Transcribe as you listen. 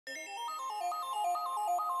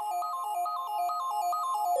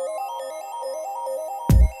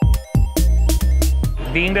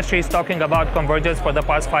The industry is talking about convergence for the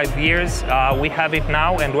past 5 years. We have it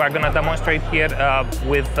now, and we're going to demonstrate here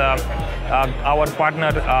with our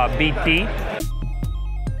partner BT.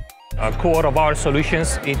 Core of our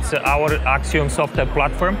solutions, it's our Axiom software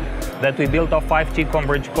platform that we built a 5G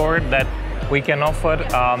converged core that we can offer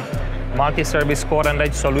multi-service core and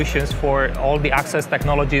edge solutions for all the access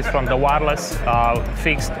technologies from the wireless,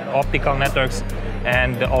 fixed optical networks,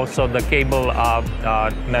 and also the cable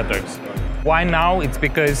networks. Why now? It's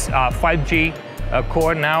because 5G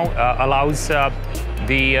core now allows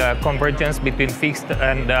the convergence between fixed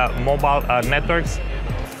and mobile networks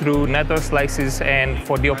through network slices, and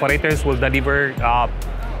for the operators will deliver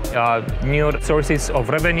new sources of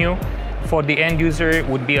revenue. For the end user, it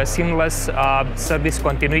would be a seamless service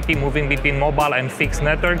continuity moving between mobile and fixed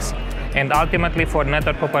networks, and ultimately for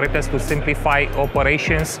network operators to simplify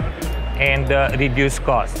operations and reduce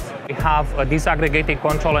costs. We have a disaggregated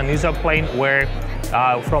control and user plane where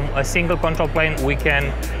from a single control plane we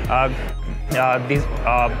can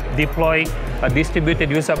deploy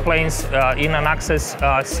distributed user planes in an access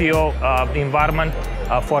CO environment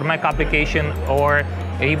for Mac application, or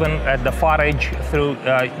even at the far edge through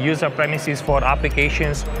user premises for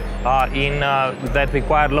applications that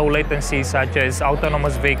require low latency, such as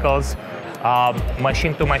autonomous vehicles,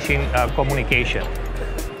 machine-to-machine communication.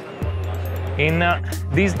 In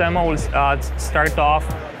this demo, we'll start off.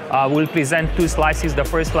 We'll present two slices. The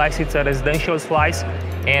first slice is a residential slice,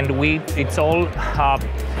 and it's all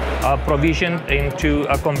provisioned into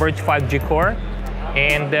a converged 5G core.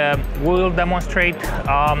 And we'll demonstrate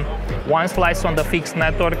one slice on the fixed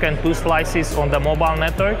network and two slices on the mobile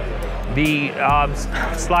network. The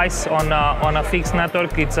slice on a fixed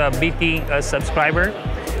network, it's a BT subscriber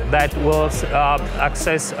that will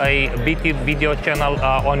access a BT video channel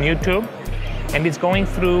on YouTube. And it's going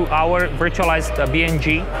through our virtualized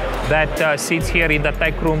BNG that sits here in the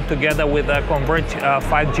tech room together with a converged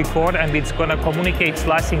 5G core, and it's going to communicate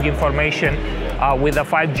slicing information with the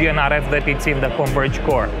 5G and RF that it's in the converged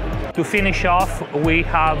core. To finish off, we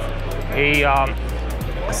have a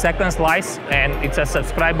second slice, and it's a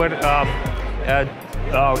subscriber,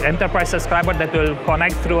 enterprise subscriber that will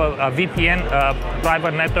connect through a VPN,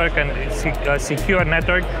 private network, and a secure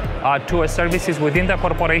network to services within the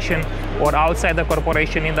corporation or outside the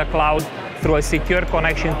corporation in the cloud through a secure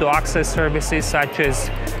connection to access services such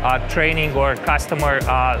as training or customer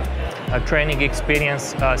training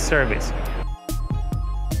experience service.